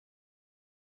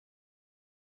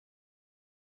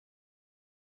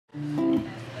Sunday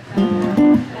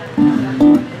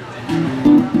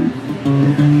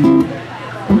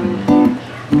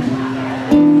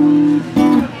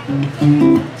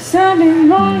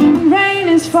morning, rain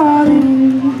is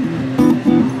falling.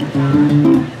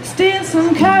 Steal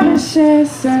some cover, share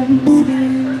some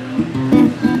skin.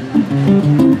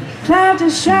 Clouds are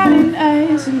shining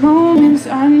ice and moments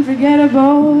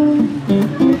unforgettable.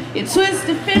 You twist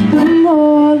to fit the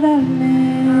mold I'm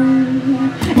in,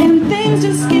 and things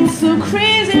just get so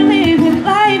crazy. Living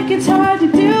life gets hard to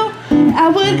do. I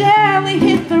would gladly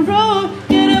hit the road,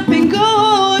 get up and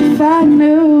go if I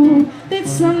knew that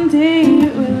someday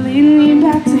it would lead me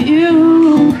back to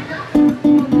you.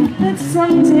 That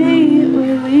someday it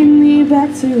would lead me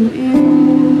back to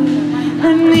you.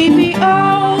 And maybe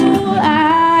all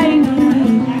I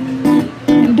need,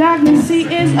 and darkness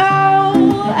is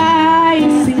all I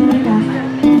see now.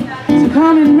 So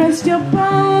come and rest your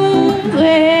bones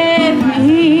with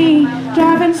me.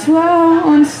 Driving slow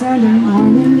on Sunday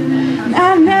morning, and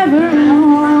I never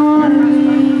want to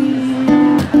leave.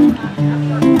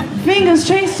 Fingers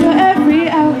trace your every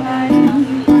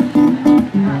outline,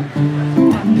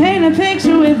 paint a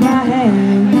picture with my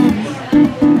hands.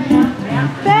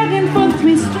 Back and forth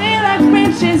we stray like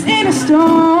branches in a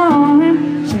storm.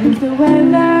 Change the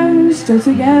weather, still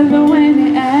together when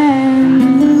it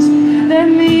ends. Let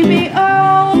me be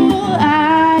all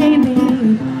I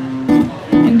need,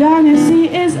 and darkness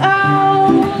is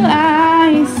all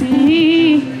I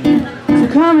see. So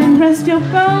come and rest your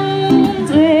bones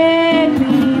with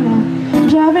me now.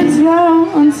 Driving slow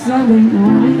on Sunday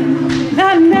morning,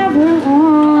 I never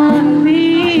want to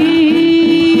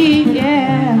leave,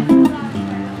 yeah.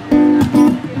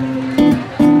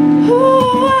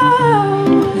 Ooh,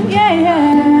 yeah,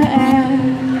 yeah.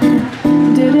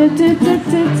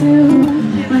 Do-do-do-do-do-do.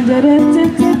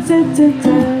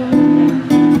 Do-do-do-do-do-do.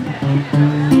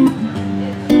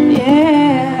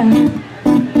 Yeah.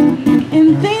 And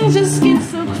things just get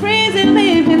so crazy.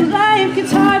 Living life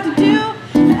gets hard to do.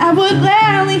 I would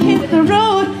gladly hit the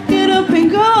road, get up and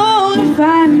go if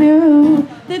I knew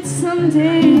that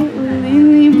someday it would lead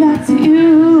me back to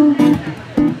you.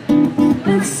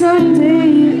 That someday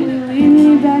it would lead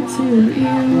me back to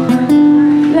you.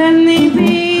 Let me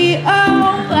be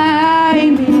all I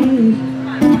need,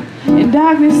 and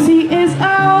darkness is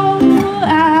all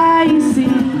I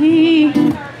see.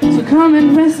 So come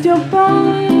and rest your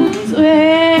bones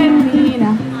with me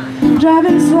now.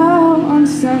 Driving slow on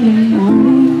Sunday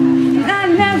morning,